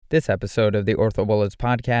This episode of the OrthoBullets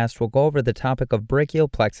podcast will go over the topic of brachial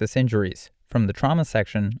plexus injuries from the trauma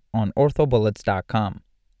section on orthobullets.com.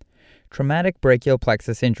 Traumatic brachial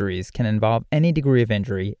plexus injuries can involve any degree of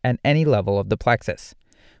injury at any level of the plexus.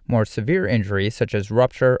 More severe injuries, such as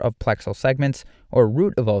rupture of plexal segments or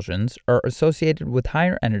root avulsions, are associated with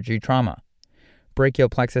higher energy trauma. Brachial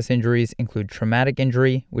plexus injuries include traumatic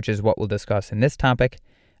injury, which is what we'll discuss in this topic,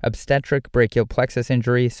 obstetric brachial plexus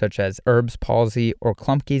injury such as Erb's palsy or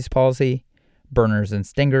Klumpke's palsy, burners and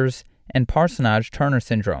stingers, and Parsonage-Turner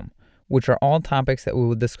syndrome, which are all topics that we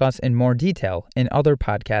will discuss in more detail in other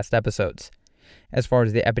podcast episodes. As far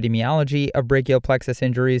as the epidemiology of brachial plexus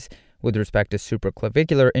injuries, with respect to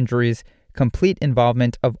supraclavicular injuries, complete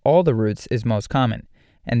involvement of all the roots is most common,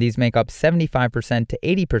 and these make up 75% to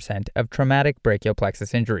 80% of traumatic brachial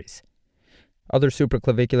plexus injuries. Other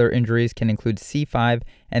supraclavicular injuries can include C5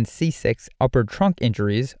 and C6 upper trunk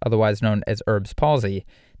injuries, otherwise known as Erb's palsy.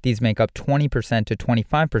 These make up 20% to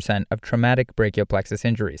 25% of traumatic brachial plexus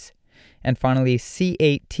injuries. And finally,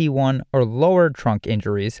 C8, T1, or lower trunk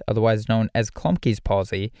injuries, otherwise known as Klumpke's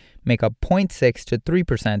palsy, make up 0.6 to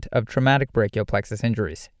 3% of traumatic brachial plexus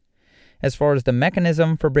injuries. As far as the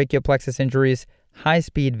mechanism for brachial plexus injuries,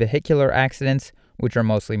 high-speed vehicular accidents, which are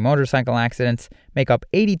mostly motorcycle accidents, make up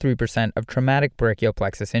 83% of traumatic brachial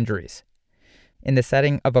plexus injuries. In the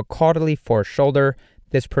setting of a caudally forced shoulder,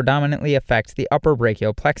 this predominantly affects the upper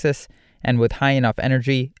brachial plexus, and with high enough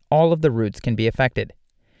energy, all of the roots can be affected.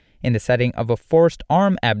 In the setting of a forced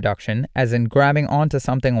arm abduction, as in grabbing onto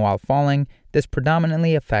something while falling, this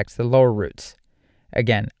predominantly affects the lower roots.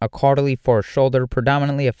 Again, a caudally forced shoulder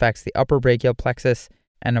predominantly affects the upper brachial plexus,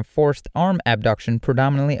 and a forced arm abduction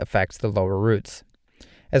predominantly affects the lower roots.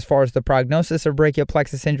 As far as the prognosis of brachial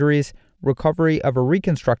plexus injuries, recovery of a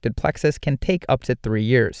reconstructed plexus can take up to 3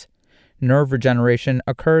 years. Nerve regeneration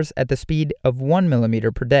occurs at the speed of 1 millimeter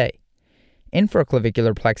per day.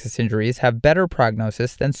 Infraclavicular plexus injuries have better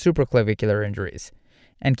prognosis than supraclavicular injuries.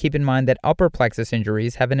 And keep in mind that upper plexus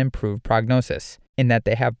injuries have an improved prognosis, in that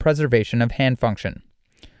they have preservation of hand function.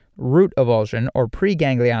 Root avulsion or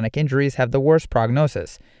preganglionic injuries have the worst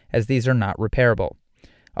prognosis, as these are not repairable.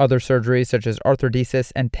 Other surgeries such as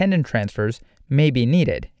arthrodesis and tendon transfers may be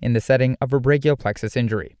needed in the setting of a brachial plexus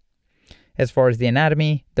injury. As far as the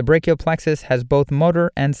anatomy, the brachial plexus has both motor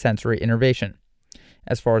and sensory innervation.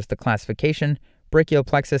 As far as the classification, brachial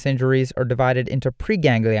plexus injuries are divided into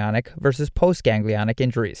preganglionic versus postganglionic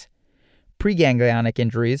injuries. Preganglionic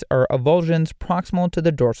injuries are avulsions proximal to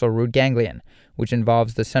the dorsal root ganglion, which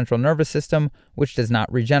involves the central nervous system, which does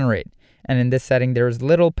not regenerate, and in this setting there is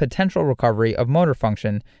little potential recovery of motor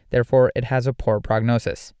function, therefore it has a poor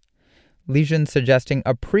prognosis. Lesions suggesting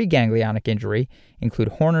a preganglionic injury include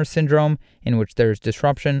Horner syndrome, in which there is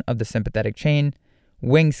disruption of the sympathetic chain,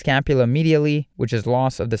 wing scapula medially, which is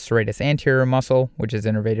loss of the serratus anterior muscle, which is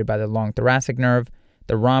innervated by the long thoracic nerve,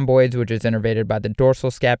 the rhomboids, which is innervated by the dorsal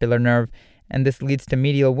scapular nerve, and this leads to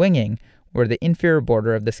medial winging, where the inferior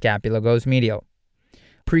border of the scapula goes medial.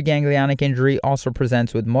 Preganglionic injury also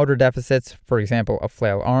presents with motor deficits, for example, a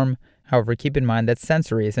flail arm. However, keep in mind that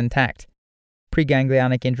sensory is intact.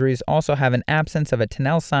 Preganglionic injuries also have an absence of a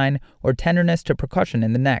Tinel sign or tenderness to percussion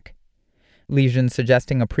in the neck. Lesions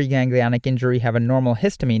suggesting a preganglionic injury have a normal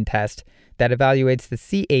histamine test that evaluates the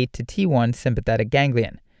C8 to T1 sympathetic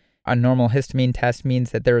ganglion. A normal histamine test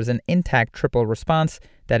means that there is an intact triple response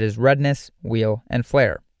that is redness, wheal, and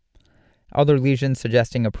flare. Other lesions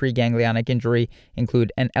suggesting a preganglionic injury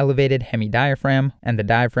include an elevated hemidiaphragm, and the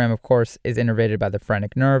diaphragm, of course, is innervated by the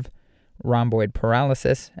phrenic nerve, rhomboid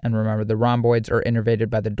paralysis, and remember the rhomboids are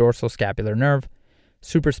innervated by the dorsal scapular nerve,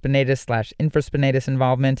 supraspinatus/infraspinatus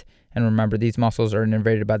involvement, and remember these muscles are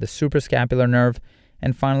innervated by the suprascapular nerve,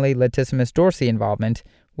 and finally latissimus dorsi involvement,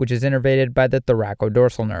 which is innervated by the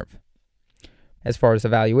thoracodorsal nerve. As far as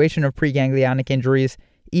evaluation of preganglionic injuries,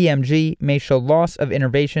 EMG may show loss of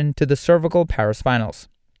innervation to the cervical paraspinals.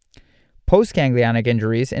 Postganglionic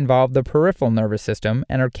injuries involve the peripheral nervous system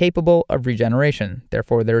and are capable of regeneration,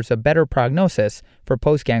 therefore there is a better prognosis for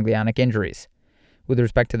postganglionic injuries. With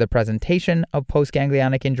respect to the presentation of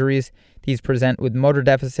postganglionic injuries, these present with motor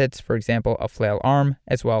deficits, for example a flail arm,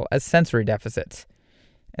 as well as sensory deficits.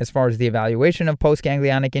 As far as the evaluation of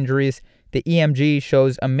postganglionic injuries, the EMG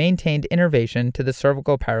shows a maintained innervation to the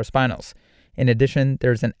cervical paraspinals. In addition,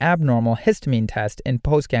 there is an abnormal histamine test in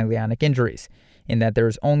postganglionic injuries, in that there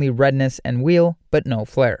is only redness and wheal, but no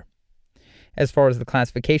flare. As far as the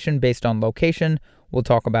classification based on location, we'll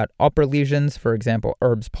talk about upper lesions, for example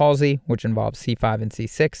Erb's palsy, which involves C5 and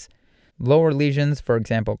C6, lower lesions, for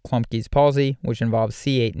example Klumpke's palsy, which involves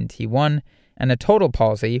C8 and T1, and a total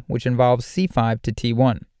palsy, which involves C5 to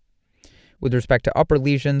T1. With respect to upper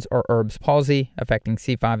lesions or Erb's palsy affecting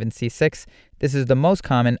C5 and C6, this is the most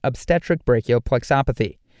common obstetric brachial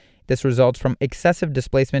plexopathy. This results from excessive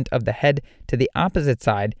displacement of the head to the opposite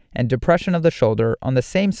side and depression of the shoulder on the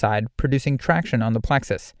same side, producing traction on the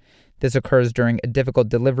plexus. This occurs during a difficult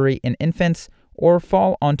delivery in infants or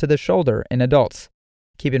fall onto the shoulder in adults.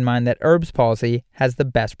 Keep in mind that Erb's palsy has the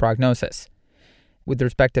best prognosis. With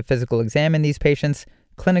respect to physical exam in these patients,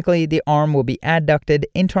 clinically the arm will be adducted,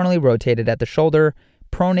 internally rotated at the shoulder,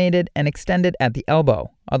 pronated, and extended at the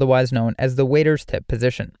elbow, otherwise known as the waiter's tip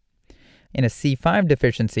position. In a C5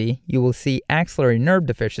 deficiency, you will see axillary nerve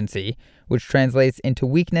deficiency, which translates into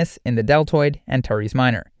weakness in the deltoid and teres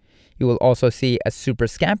minor. You will also see a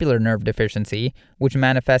suprascapular nerve deficiency, which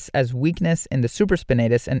manifests as weakness in the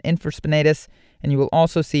supraspinatus and infraspinatus, and you will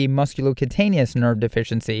also see musculocutaneous nerve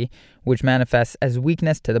deficiency, which manifests as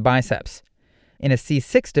weakness to the biceps. In a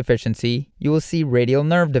C6 deficiency, you will see radial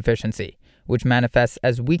nerve deficiency, which manifests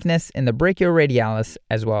as weakness in the brachioradialis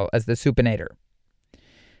as well as the supinator.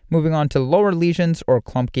 Moving on to lower lesions or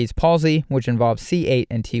Klumpke's palsy, which involves C8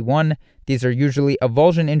 and T1. These are usually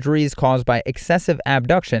avulsion injuries caused by excessive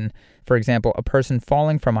abduction, for example, a person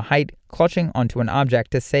falling from a height, clutching onto an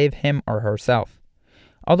object to save him or herself.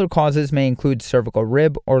 Other causes may include cervical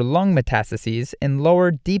rib or lung metastases in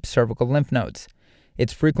lower deep cervical lymph nodes.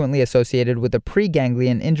 It's frequently associated with a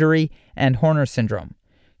preganglion injury and Horner syndrome.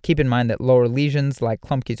 Keep in mind that lower lesions like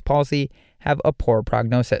Klumpke's palsy have a poor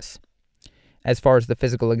prognosis. As far as the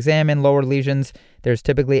physical exam in lower lesions, there's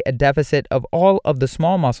typically a deficit of all of the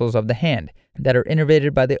small muscles of the hand that are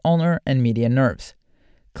innervated by the ulnar and median nerves.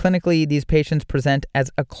 Clinically, these patients present as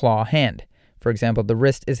a claw hand. For example, the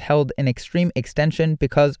wrist is held in extreme extension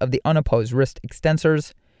because of the unopposed wrist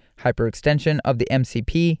extensors, hyperextension of the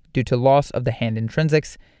MCP due to loss of the hand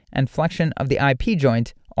intrinsics, and flexion of the IP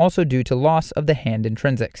joint also due to loss of the hand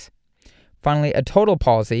intrinsics. Finally, a total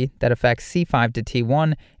palsy that affects C5 to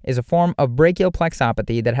T1 is a form of brachial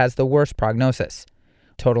plexopathy that has the worst prognosis.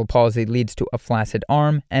 Total palsy leads to a flaccid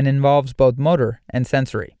arm and involves both motor and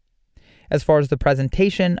sensory. As far as the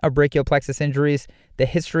presentation of brachial plexus injuries, the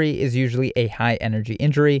history is usually a high-energy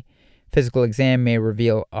injury. Physical exam may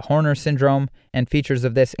reveal a Horner syndrome, and features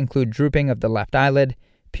of this include drooping of the left eyelid,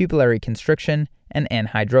 pupillary constriction, and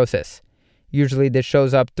anhidrosis. Usually this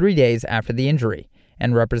shows up 3 days after the injury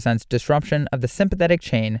and represents disruption of the sympathetic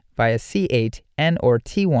chain via C8 and or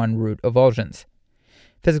T1 root avulsions.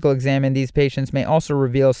 Physical exam in these patients may also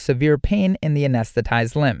reveal severe pain in the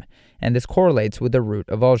anesthetized limb, and this correlates with the root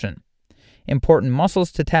avulsion. Important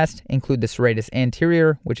muscles to test include the serratus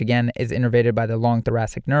anterior, which again is innervated by the long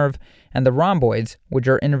thoracic nerve, and the rhomboids, which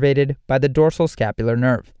are innervated by the dorsal scapular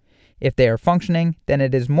nerve. If they are functioning, then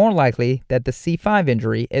it is more likely that the C5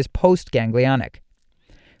 injury is postganglionic.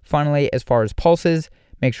 Finally, as far as pulses,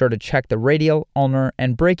 make sure to check the radial, ulnar,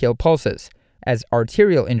 and brachial pulses, as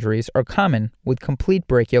arterial injuries are common with complete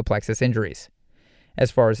brachial plexus injuries. As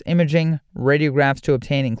far as imaging, radiographs to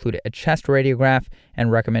obtain include a chest radiograph,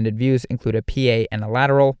 and recommended views include a PA and a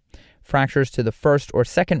lateral. Fractures to the first or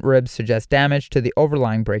second ribs suggest damage to the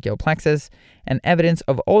overlying brachial plexus, and evidence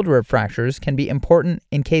of old rib fractures can be important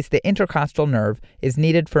in case the intercostal nerve is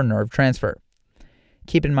needed for nerve transfer.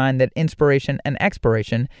 Keep in mind that inspiration and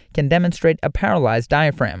expiration can demonstrate a paralyzed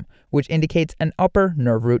diaphragm, which indicates an upper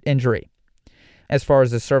nerve root injury. As far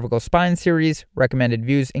as the cervical spine series, recommended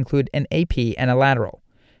views include an AP and a lateral.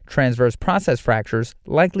 Transverse process fractures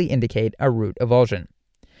likely indicate a root avulsion.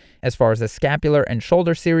 As far as the scapular and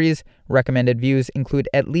shoulder series, recommended views include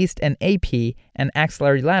at least an AP and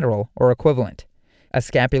axillary lateral or equivalent. A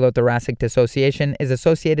scapulothoracic dissociation is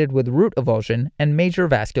associated with root avulsion and major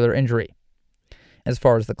vascular injury. As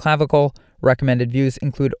far as the clavicle, recommended views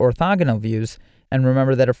include orthogonal views, and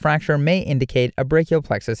remember that a fracture may indicate a brachial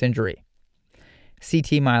plexus injury.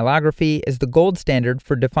 CT myelography is the gold standard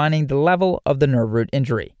for defining the level of the nerve root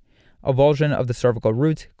injury. Avulsion of the cervical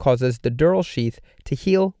root causes the dural sheath to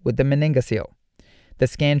heal with the meningocele. The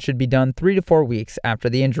scan should be done 3 to 4 weeks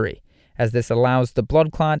after the injury, as this allows the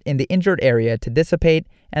blood clot in the injured area to dissipate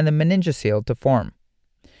and the meningocele to form.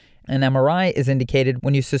 An MRI is indicated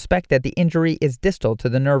when you suspect that the injury is distal to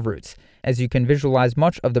the nerve roots, as you can visualize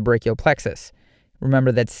much of the brachial plexus.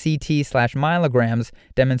 Remember that CT/myelograms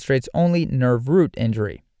demonstrates only nerve root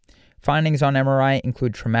injury. Findings on MRI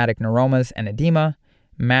include traumatic neuromas and edema,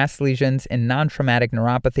 mass lesions in non-traumatic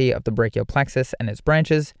neuropathy of the brachial plexus and its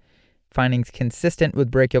branches. Findings consistent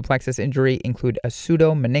with brachial plexus injury include a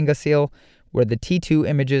pseudo-meningocele, where the T2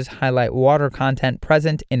 images highlight water content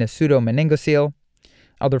present in a pseudo-meningocele.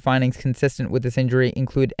 Other findings consistent with this injury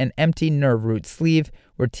include an empty nerve root sleeve,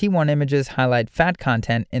 where T1 images highlight fat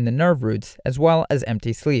content in the nerve roots as well as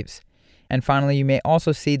empty sleeves. And finally, you may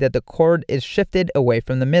also see that the cord is shifted away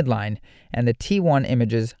from the midline, and the T1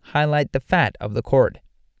 images highlight the fat of the cord.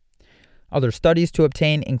 Other studies to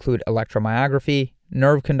obtain include electromyography,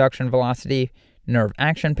 nerve conduction velocity, nerve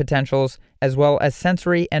action potentials, as well as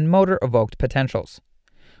sensory and motor evoked potentials.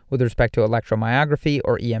 With respect to electromyography,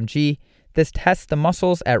 or EMG, this tests the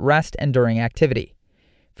muscles at rest and during activity.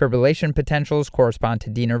 Fibrillation potentials correspond to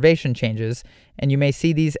denervation changes, and you may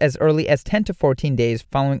see these as early as 10 to 14 days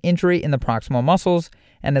following injury in the proximal muscles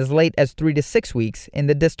and as late as 3 to 6 weeks in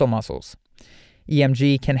the distal muscles.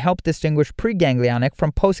 EMG can help distinguish preganglionic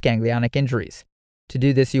from postganglionic injuries. To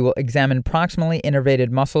do this, you will examine proximally innervated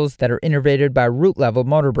muscles that are innervated by root-level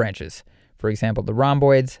motor branches, for example the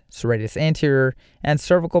rhomboids, serratus anterior, and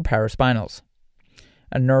cervical paraspinals.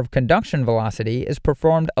 A nerve conduction velocity is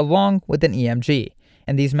performed along with an EMG,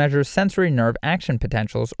 and these measure sensory nerve action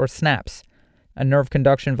potentials, or SNAPs. A nerve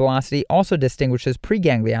conduction velocity also distinguishes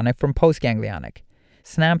preganglionic from postganglionic.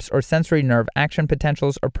 SNAPs, or sensory nerve action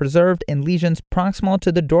potentials, are preserved in lesions proximal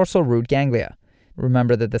to the dorsal root ganglia.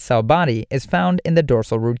 Remember that the cell body is found in the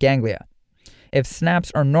dorsal root ganglia. If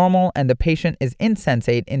SNAPs are normal and the patient is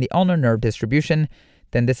insensate in the ulnar nerve distribution,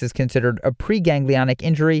 then this is considered a preganglionic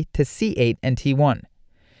injury to C8 and T1.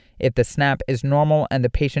 If the SNAP is normal and the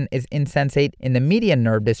patient is insensate in the median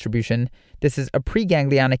nerve distribution, this is a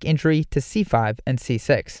preganglionic injury to C5 and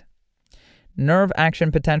C6. Nerve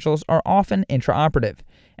action potentials are often intraoperative,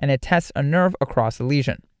 and it tests a nerve across a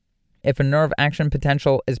lesion. If a nerve action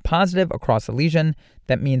potential is positive across a lesion,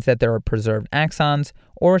 that means that there are preserved axons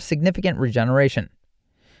or significant regeneration.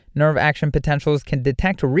 Nerve action potentials can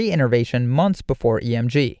detect reinnervation months before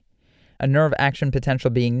EMG. A nerve action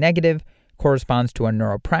potential being negative corresponds to a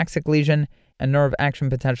neuropraxic lesion. A nerve action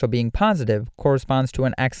potential being positive corresponds to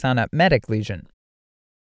an axonotmetic lesion.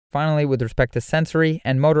 Finally, with respect to sensory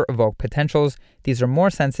and motor evoked potentials, these are more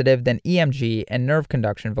sensitive than EMG and nerve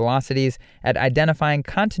conduction velocities at identifying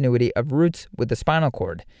continuity of roots with the spinal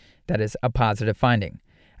cord. That is a positive finding.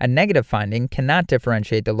 A negative finding cannot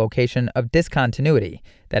differentiate the location of discontinuity,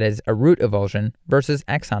 that is a root avulsion, versus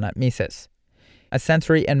axonotmesis. A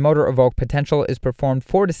sensory and motor evoked potential is performed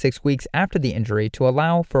 4 to 6 weeks after the injury to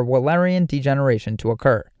allow for Wallerian degeneration to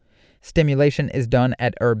occur. Stimulation is done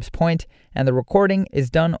at Erb's point, and the recording is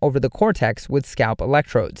done over the cortex with scalp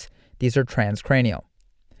electrodes. These are transcranial.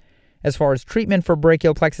 As far as treatment for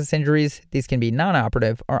brachial plexus injuries, these can be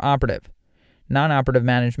non-operative or operative. Non-operative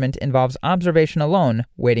management involves observation alone,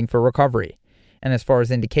 waiting for recovery. And as far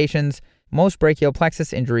as indications, most brachial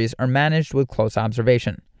plexus injuries are managed with close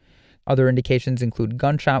observation. Other indications include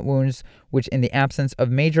gunshot wounds, which in the absence of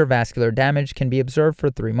major vascular damage can be observed for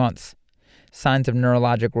 3 months. Signs of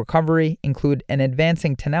neurologic recovery include an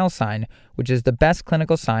advancing Tinel sign, which is the best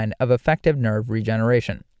clinical sign of effective nerve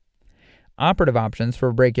regeneration. Operative options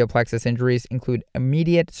for brachial plexus injuries include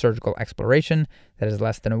immediate surgical exploration, that is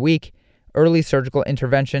less than a week, early surgical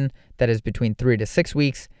intervention, that is between 3 to 6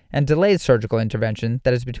 weeks, and delayed surgical intervention,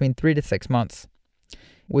 that is between 3 to 6 months.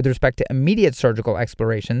 With respect to immediate surgical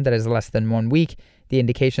exploration, that is less than 1 week, the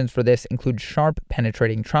indications for this include sharp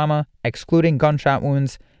penetrating trauma, excluding gunshot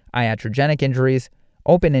wounds, iatrogenic injuries,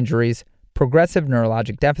 open injuries, progressive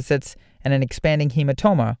neurologic deficits, and an expanding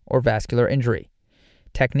hematoma or vascular injury.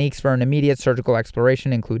 Techniques for an immediate surgical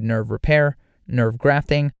exploration include nerve repair, nerve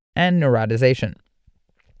grafting, and neurotization.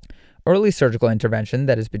 Early surgical intervention,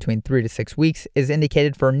 that is between 3 to 6 weeks, is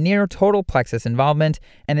indicated for near total plexus involvement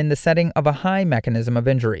and in the setting of a high mechanism of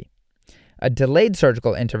injury. A delayed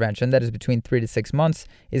surgical intervention, that is between 3 to 6 months,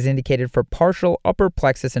 is indicated for partial upper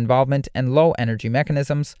plexus involvement and low energy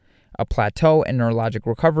mechanisms, a plateau in neurologic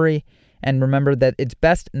recovery, and remember that it's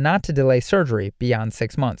best not to delay surgery beyond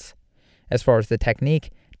 6 months. As far as the technique,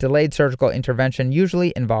 delayed surgical intervention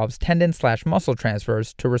usually involves tendon/muscle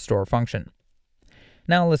transfers to restore function.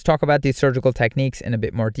 Now let's talk about these surgical techniques in a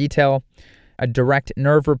bit more detail. A direct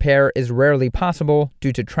nerve repair is rarely possible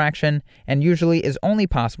due to traction and usually is only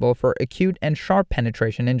possible for acute and sharp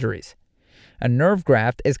penetration injuries. A nerve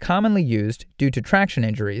graft is commonly used due to traction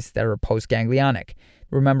injuries that are postganglionic.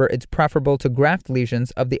 Remember, it's preferable to graft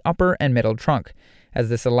lesions of the upper and middle trunk, as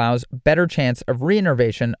this allows better chance of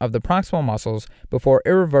reinnervation of the proximal muscles before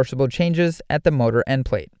irreversible changes at the motor end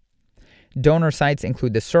plate. Donor sites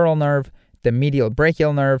include the sural nerve, the medial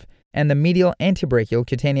brachial nerve, and the medial antebrachial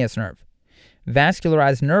cutaneous nerve.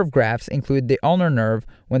 Vascularized nerve grafts include the ulnar nerve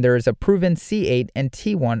when there is a proven C8 and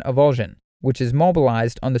T1 avulsion, which is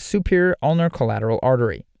mobilized on the superior ulnar collateral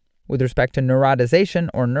artery. With respect to neurotization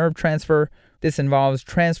or nerve transfer, this involves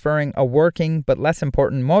transferring a working but less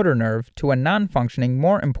important motor nerve to a non-functioning,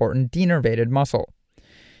 more important denervated muscle.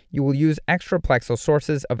 you will use extraplexal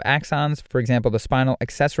sources of axons, for example the spinal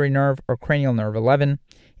accessory nerve or cranial nerve 11,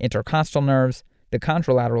 intercostal nerves, the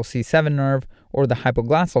contralateral C7 nerve, or the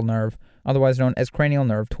hypoglossal nerve, otherwise known as cranial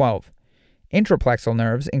nerve 12. Intraplexal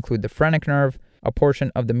nerves include the phrenic nerve, a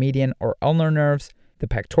portion of the median or ulnar nerves, the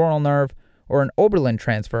pectoral nerve, or an Oberlin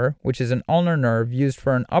transfer, which is an ulnar nerve used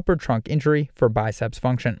for an upper trunk injury for biceps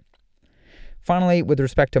function. Finally, with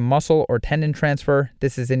respect to muscle or tendon transfer,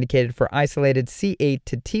 this is indicated for isolated C8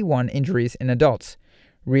 to T1 injuries in adults.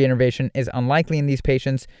 Reinnervation is unlikely in these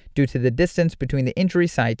patients due to the distance between the injury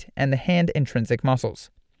site and the hand intrinsic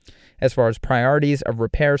muscles. As far as priorities of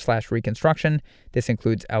repair/reconstruction, this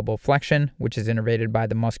includes elbow flexion, which is innervated by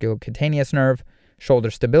the musculocutaneous nerve,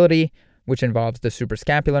 shoulder stability, which involves the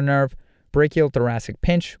suprascapular nerve, brachial thoracic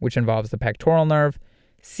pinch, which involves the pectoral nerve,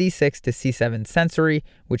 C6 to C7 sensory,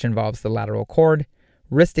 which involves the lateral cord,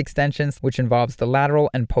 wrist extensions, which involves the lateral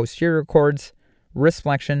and posterior cords, wrist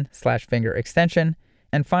flexion/finger extension,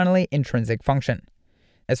 and finally, intrinsic function.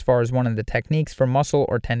 As far as one of the techniques for muscle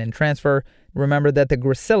or tendon transfer, remember that the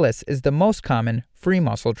gracilis is the most common free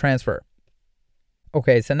muscle transfer.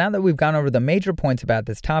 Okay, so now that we've gone over the major points about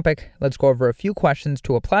this topic, let's go over a few questions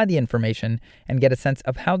to apply the information and get a sense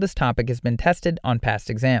of how this topic has been tested on past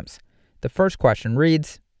exams. The first question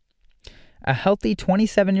reads, a healthy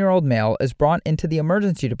 27-year-old male is brought into the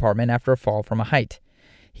emergency department after a fall from a height.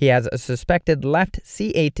 He has a suspected left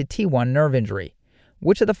C8 to T1 nerve injury.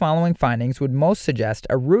 Which of the following findings would most suggest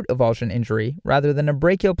a root avulsion injury rather than a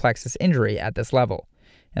brachial plexus injury at this level?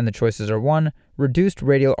 And the choices are 1. Reduced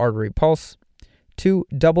radial artery pulse, 2.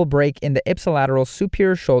 Double break in the ipsilateral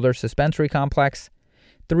superior shoulder suspensory complex,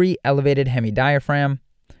 3. Elevated hemidiaphragm,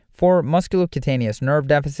 4. Musculocutaneous nerve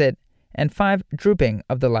deficit, and 5. Drooping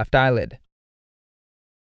of the left eyelid.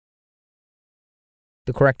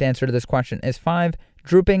 The correct answer to this question is 5.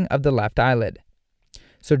 Drooping of the left eyelid.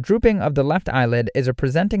 So drooping of the left eyelid is a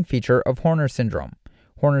presenting feature of Horner syndrome.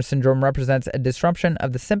 Horner syndrome represents a disruption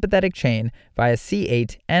of the sympathetic chain via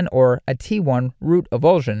C8 and/or a T1 root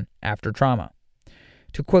avulsion after trauma.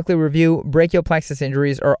 To quickly review, brachial plexus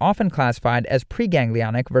injuries are often classified as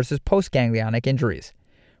preganglionic versus postganglionic injuries.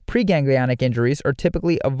 Preganglionic injuries are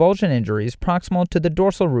typically avulsion injuries proximal to the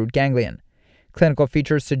dorsal root ganglion. Clinical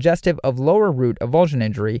features suggestive of lower root avulsion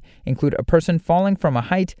injury include a person falling from a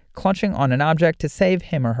height, clutching on an object to save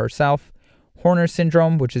him or herself, Horner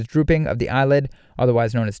syndrome, which is drooping of the eyelid,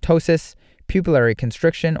 otherwise known as ptosis, pupillary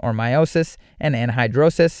constriction or miosis, and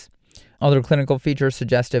anhidrosis. Other clinical features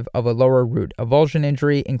suggestive of a lower root avulsion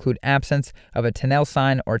injury include absence of a Tenel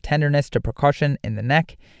sign or tenderness to percussion in the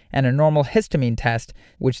neck, and a normal histamine test,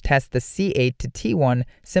 which tests the C8 to T1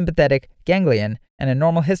 sympathetic ganglion, and a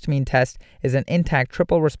normal histamine test is an intact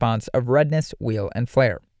triple response of redness, wheal, and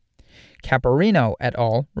flare. Caporino et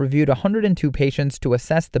al. Reviewed 102 patients to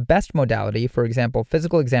assess the best modality, for example,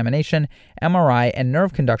 physical examination, MRI, and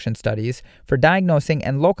nerve conduction studies for diagnosing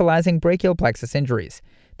and localizing brachial plexus injuries.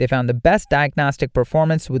 They found the best diagnostic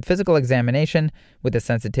performance with physical examination with a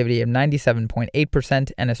sensitivity of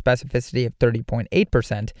 97.8% and a specificity of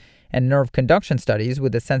 30.8%, and nerve conduction studies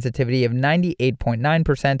with a sensitivity of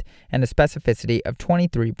 98.9% and a specificity of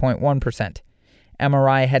 23.1%.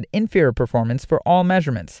 MRI had inferior performance for all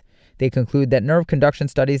measurements. They conclude that nerve conduction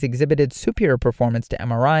studies exhibited superior performance to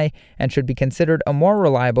MRI and should be considered a more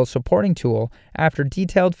reliable supporting tool after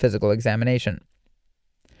detailed physical examination.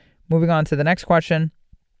 Moving on to the next question.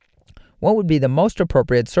 What would be the most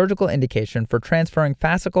appropriate surgical indication for transferring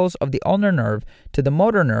fascicles of the ulnar nerve to the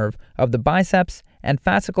motor nerve of the biceps and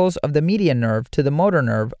fascicles of the median nerve to the motor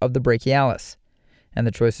nerve of the brachialis? And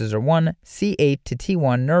the choices are 1. C8 to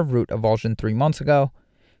T1 nerve root avulsion 3 months ago,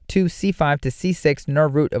 2. C5 to C6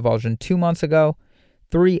 nerve root avulsion 2 months ago,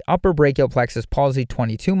 3. Upper brachial plexus palsy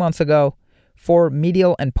 22 months ago, 4.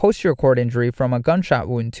 Medial and posterior cord injury from a gunshot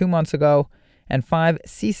wound 2 months ago, and 5.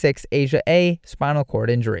 C6 Asia A spinal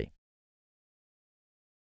cord injury.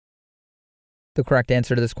 The correct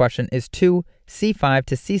answer to this question is 2. C5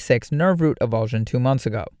 to C6 nerve root avulsion 2 months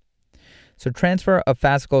ago. So transfer of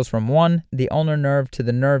fascicles from 1. The ulnar nerve to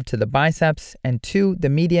the biceps, and 2. The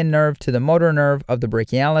median nerve to the motor nerve of the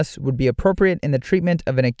brachialis would be appropriate in the treatment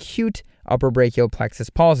of an acute upper brachial plexus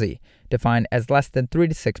palsy, defined as less than 3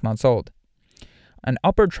 to 6 months old. An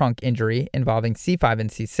upper trunk injury involving C5 and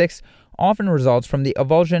C6 often results from the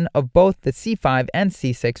avulsion of both the C5 and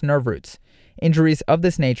C6 nerve roots. Injuries of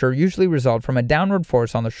this nature usually result from a downward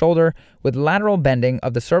force on the shoulder with lateral bending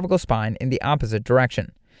of the cervical spine in the opposite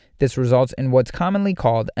direction. This results in what's commonly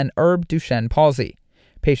called an Erb-Duchenne palsy.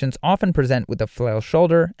 Patients often present with a flail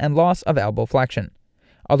shoulder and loss of elbow flexion.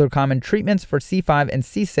 Other common treatments for C5 and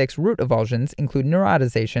C6 root avulsions include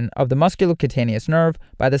neurotization of the musculocutaneous nerve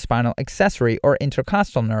by the spinal accessory or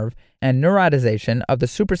intercostal nerve and neurotization of the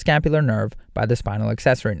suprascapular nerve by the spinal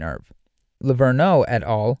accessory nerve. Laverneau et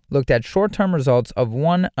al. Looked at short-term results of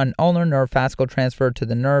 1. An ulnar nerve fascicle transfer to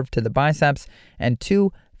the nerve to the biceps, and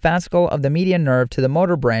 2. Fascicle of the median nerve to the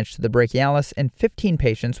motor branch to the brachialis in 15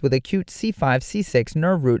 patients with acute C5-C6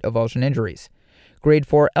 nerve root avulsion injuries. Grade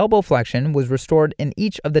 4 elbow flexion was restored in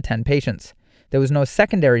each of the 10 patients. There was no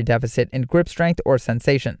secondary deficit in grip strength or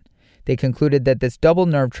sensation. They concluded that this double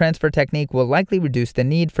nerve transfer technique will likely reduce the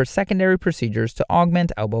need for secondary procedures to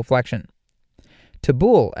augment elbow flexion.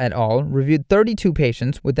 Taboul et al. Reviewed 32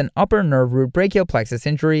 patients with an upper nerve root brachial plexus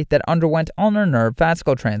injury that underwent ulnar nerve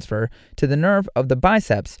fascicle transfer to the nerve of the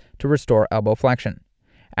biceps to restore elbow flexion.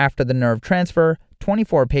 After the nerve transfer,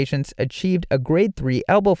 24 patients achieved a grade 3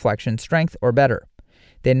 elbow flexion strength or better.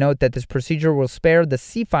 They note that this procedure will spare the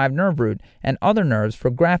C5 nerve root and other nerves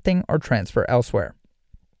for grafting or transfer elsewhere.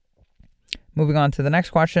 Moving on to the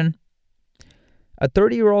next question. A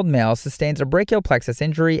 30-year-old male sustains a brachial plexus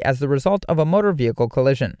injury as the result of a motor vehicle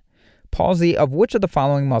collision. Palsy of which of the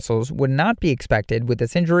following muscles would not be expected with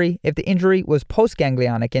this injury if the injury was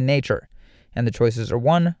postganglionic in nature? And the choices are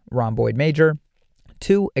 1. Rhomboid major,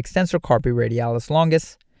 2. Extensor carpi radialis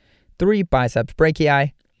longus, 3. Biceps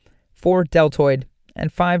brachii, 4. Deltoid,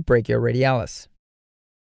 and 5. Brachioradialis.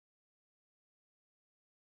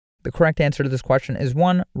 The correct answer to this question is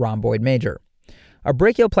 1. Rhomboid major. A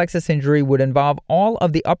brachial plexus injury would involve all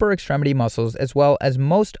of the upper extremity muscles as well as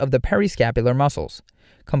most of the periscapular muscles.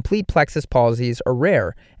 Complete plexus palsies are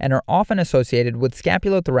rare and are often associated with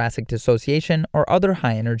scapulothoracic dissociation or other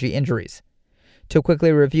high-energy injuries. To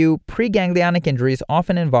quickly review, preganglionic injuries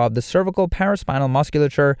often involve the cervical paraspinal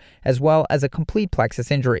musculature as well as a complete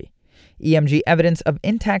plexus injury. EMG evidence of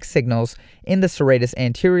intact signals in the serratus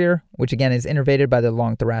anterior, which again is innervated by the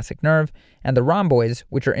long thoracic nerve, and the rhomboids,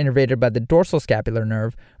 which are innervated by the dorsal scapular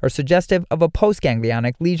nerve, are suggestive of a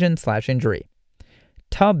postganglionic lesion/injury.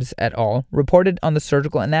 Tubbs et al. Reported on the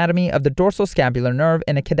surgical anatomy of the dorsal scapular nerve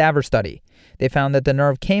in a cadaver study. They found that the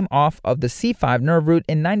nerve came off of the C5 nerve root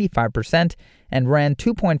in 95% and ran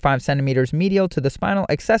 2.5 centimeters medial to the spinal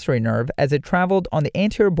accessory nerve as it traveled on the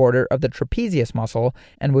anterior border of the trapezius muscle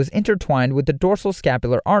and was intertwined with the dorsal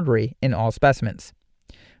scapular artery in all specimens.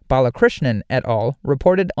 Balakrishnan et al.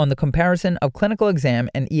 Reported on the comparison of clinical exam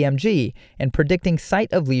and EMG in predicting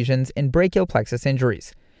site of lesions in brachial plexus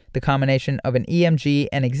injuries. The combination of an EMG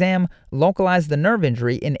and exam localized the nerve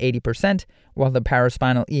injury in 80%, while the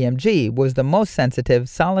paraspinal EMG was the most sensitive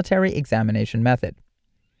solitary examination method.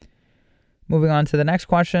 Moving on to the next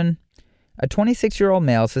question. A 26-year-old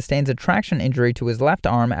male sustains a traction injury to his left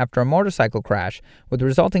arm after a motorcycle crash with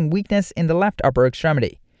resulting weakness in the left upper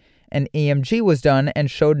extremity. An EMG was done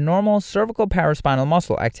and showed normal cervical paraspinal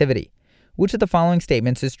muscle activity. Which of the following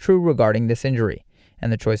statements is true regarding this injury?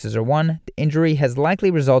 And the choices are 1. The injury has likely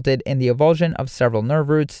resulted in the avulsion of several nerve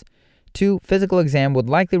roots. 2. Physical exam would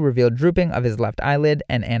likely reveal drooping of his left eyelid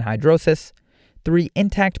and anhidrosis. 3.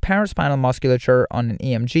 Intact paraspinal musculature on an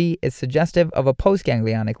EMG is suggestive of a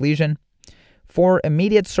postganglionic lesion. 4.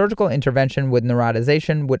 Immediate surgical intervention with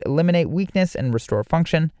neurotization would eliminate weakness and restore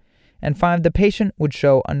function. And 5. The patient would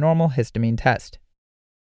show a normal histamine test.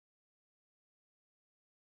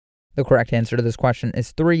 The correct answer to this question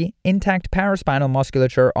is 3. Intact paraspinal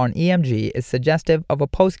musculature on EMG is suggestive of a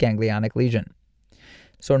postganglionic lesion.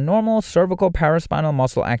 So normal cervical paraspinal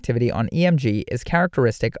muscle activity on EMG is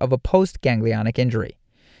characteristic of a postganglionic injury.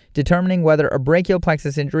 Determining whether a brachial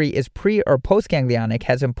plexus injury is pre- or postganglionic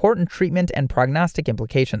has important treatment and prognostic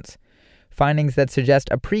implications. Findings that suggest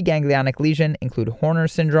a preganglionic lesion include Horner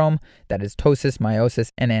syndrome, that is ptosis,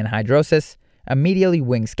 meiosis, and anhidrosis, a medially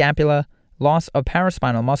winged scapula, loss of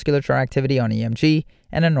paraspinal musculature activity on EMG,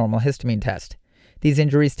 and a normal histamine test. These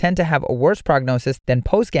injuries tend to have a worse prognosis than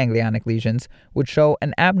postganglionic lesions, which show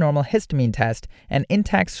an abnormal histamine test and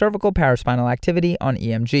intact cervical paraspinal activity on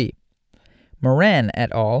EMG. Moran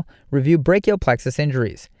et al. Reviewed brachial plexus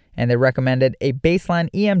injuries, and they recommended a baseline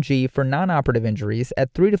EMG for non-operative injuries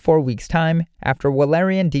at 3 to 4 weeks' time after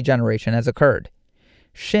Wallerian degeneration has occurred.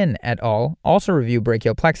 Shin et al. Also review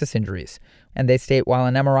brachial plexus injuries, and they state while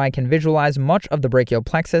an MRI can visualize much of the brachial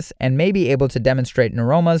plexus and may be able to demonstrate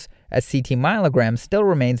neuromas, a CT myelogram still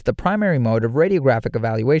remains the primary mode of radiographic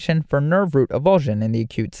evaluation for nerve root avulsion in the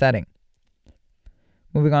acute setting.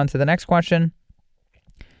 Moving on to the next question.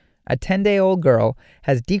 A 10-day-old girl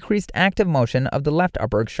has decreased active motion of the left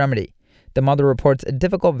upper extremity. The mother reports a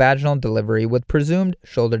difficult vaginal delivery with presumed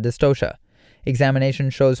shoulder dystocia.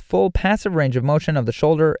 Examination shows full passive range of motion of the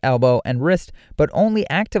shoulder, elbow, and wrist, but only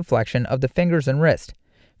active flexion of the fingers and wrist.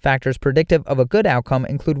 Factors predictive of a good outcome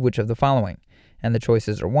include which of the following? And the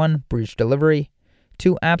choices are 1. Breech delivery,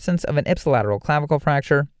 2. Absence of an ipsilateral clavicle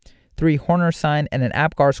fracture, 3. Horner sign and an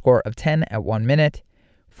APGAR score of 10 at 1 minute,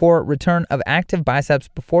 4. Return of active biceps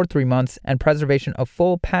before 3 months and preservation of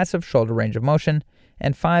full passive shoulder range of motion,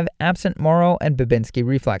 and 5. Absent Morrow and Babinski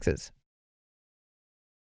reflexes.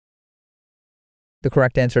 The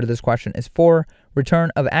correct answer to this question is 4.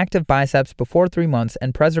 Return of active biceps before 3 months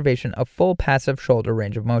and preservation of full passive shoulder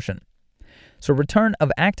range of motion. So return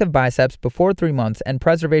of active biceps before 3 months and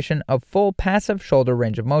preservation of full passive shoulder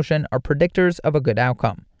range of motion are predictors of a good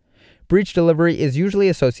outcome. Breech delivery is usually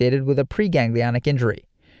associated with a preganglionic injury.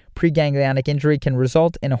 Preganglionic injury can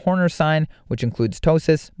result in a Horner sign, which includes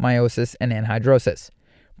ptosis, meiosis, and anhidrosis.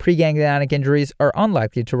 Preganglionic injuries are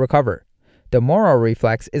unlikely to recover. The Morrow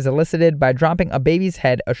reflex is elicited by dropping a baby's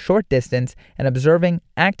head a short distance and observing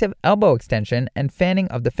active elbow extension and fanning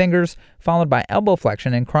of the fingers, followed by elbow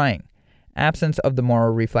flexion and crying. Absence of the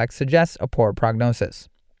Morrow reflex suggests a poor prognosis.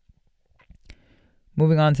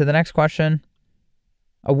 Moving on to the next question.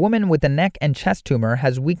 A woman with a neck and chest tumor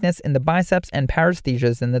has weakness in the biceps and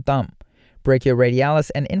paresthesias in the thumb.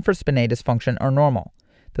 Brachioradialis and infraspinatus function are normal.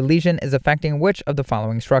 The lesion is affecting which of the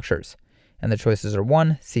following structures? And the choices are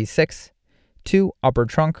 1. C6, 2. Upper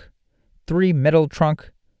trunk, 3. Middle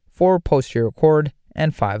trunk, 4. Posterior cord,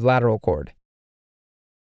 and 5. Lateral cord.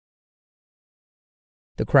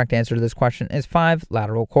 The correct answer to this question is 5.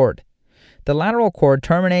 Lateral cord. The lateral cord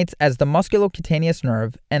terminates as the musculocutaneous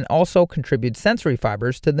nerve and also contributes sensory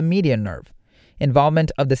fibers to the median nerve.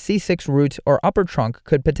 Involvement of the C6 root or upper trunk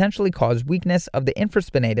could potentially cause weakness of the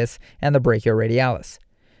infraspinatus and the brachioradialis.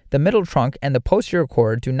 The middle trunk and the posterior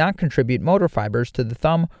cord do not contribute motor fibers to the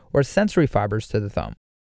thumb or sensory fibers to the thumb.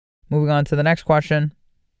 Moving on to the next question.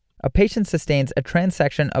 A patient sustains a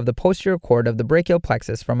transection of the posterior cord of the brachial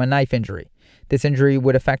plexus from a knife injury. This injury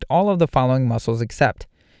would affect all of the following muscles except,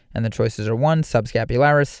 and the choices are 1.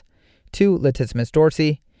 Subscapularis, 2. Latissimus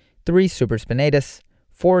dorsi, 3. Supraspinatus,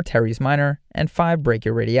 4. Teres minor, and 5.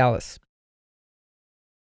 Brachioradialis.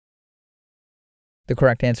 The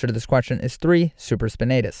correct answer to this question is 3.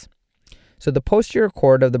 Supraspinatus. So the posterior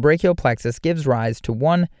cord of the brachial plexus gives rise to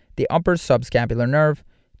 1. The upper subscapular nerve,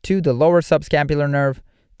 2. The lower subscapular nerve,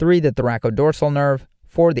 3. The thoracodorsal nerve,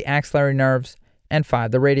 4. The axillary nerves, and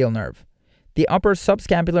 5. The radial nerve. The upper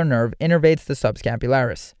subscapular nerve innervates the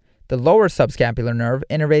subscapularis. The lower subscapular nerve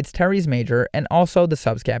innervates teres major and also the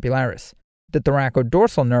subscapularis. The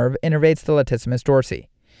thoracodorsal nerve innervates the latissimus dorsi.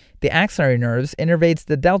 The axillary nerves innervates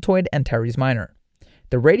the deltoid and teres minor.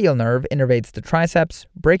 The radial nerve innervates the triceps,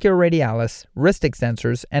 brachioradialis, wrist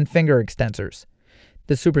extensors, and finger extensors.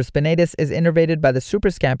 The supraspinatus is innervated by the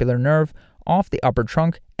suprascapular nerve off the upper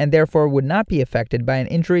trunk and therefore would not be affected by an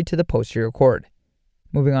injury to the posterior cord.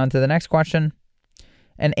 Moving on to the next question.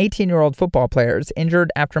 An 18-year-old football player is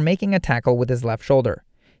injured after making a tackle with his left shoulder.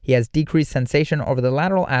 He has decreased sensation over the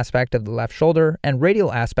lateral aspect of the left shoulder and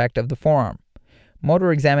radial aspect of the forearm.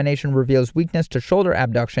 Motor examination reveals weakness to shoulder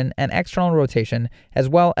abduction and external rotation as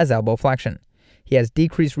well as elbow flexion. He has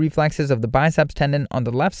decreased reflexes of the biceps tendon on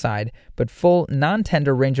the left side, but full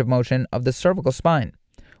non-tender range of motion of the cervical spine.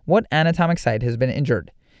 What anatomic site has been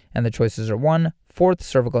injured? And the choices are 1. Fourth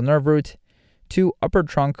cervical nerve root, 2. Upper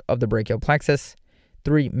trunk of the brachial plexus,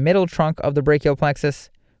 3. Middle trunk of the brachial plexus,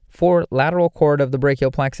 4. Lateral cord of the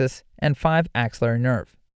brachial plexus, and 5. Axillary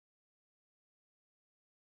nerve.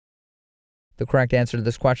 The correct answer to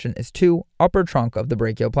this question is 2. Upper trunk of the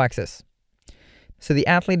brachial plexus. So the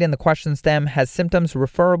athlete in the question stem has symptoms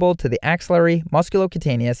referable to the axillary,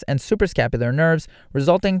 musculocutaneous, and suprascapular nerves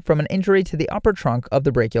resulting from an injury to the upper trunk of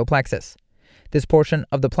the brachial plexus. This portion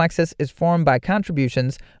of the plexus is formed by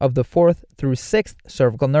contributions of the 4th through 6th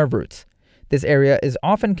cervical nerve roots. This area is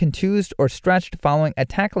often contused or stretched following a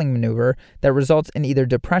tackling maneuver that results in either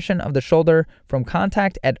depression of the shoulder from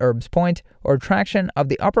contact at Erb's point or traction of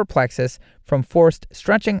the upper plexus from forced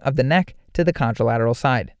stretching of the neck to the contralateral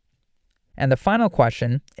side. And the final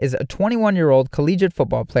question is a 21-year-old collegiate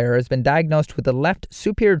football player has been diagnosed with a left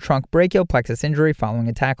superior trunk brachial plexus injury following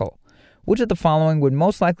a tackle. Which of the following would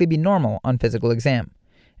most likely be normal on physical exam?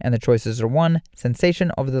 And the choices are 1.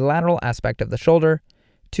 Sensation over the lateral aspect of the shoulder,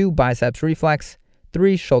 2. Biceps reflex,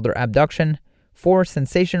 3. Shoulder abduction, 4.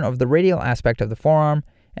 Sensation of the radial aspect of the forearm,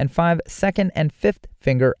 and 5. Second and fifth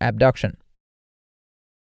finger abduction.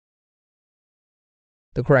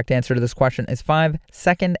 The correct answer to this question is 5.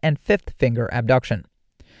 Second and fifth finger abduction.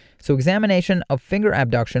 So examination of finger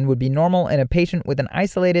abduction would be normal in a patient with an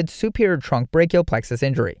isolated superior trunk brachial plexus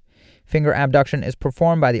injury. Finger abduction is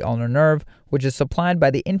performed by the ulnar nerve, which is supplied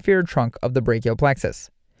by the inferior trunk of the brachial plexus.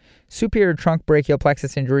 Superior trunk brachial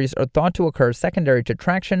plexus injuries are thought to occur secondary to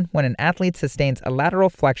traction when an athlete sustains a lateral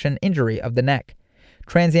flexion injury of the neck.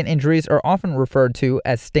 Transient injuries are often referred to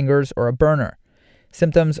as stingers or a burner.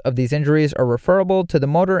 Symptoms of these injuries are referable to the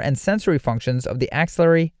motor and sensory functions of the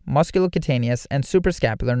axillary, musculocutaneous, and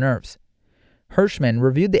suprascapular nerves. Hirschman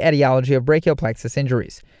reviewed the etiology of brachial plexus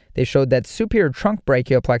injuries. They showed that superior trunk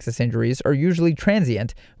brachial plexus injuries are usually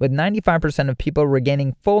transient, with 95% of people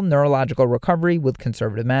regaining full neurological recovery with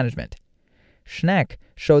conservative management. Schneck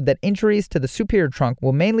showed that injuries to the superior trunk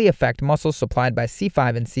will mainly affect muscles supplied by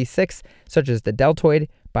C5 and C6, such as the deltoid,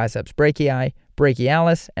 biceps brachii,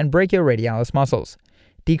 brachialis, and brachioradialis muscles.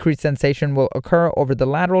 Decreased sensation will occur over the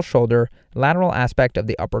lateral shoulder, lateral aspect of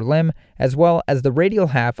the upper limb, as well as the radial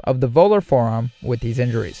half of the volar forearm with these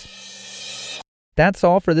injuries. That's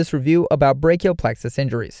all for this review about brachial plexus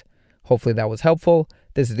injuries. Hopefully that was helpful.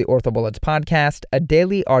 This is the OrthoBullets podcast, a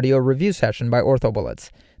daily audio review session by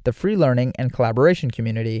OrthoBullets, the free learning and collaboration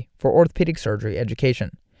community for orthopedic surgery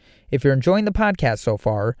education. If you're enjoying the podcast so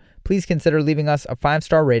far, please consider leaving us a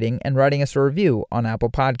 5-star rating and writing us a review on Apple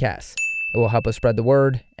Podcasts. It will help us spread the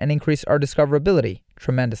word and increase our discoverability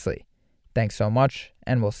tremendously. Thanks so much,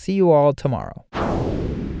 and we'll see you all tomorrow.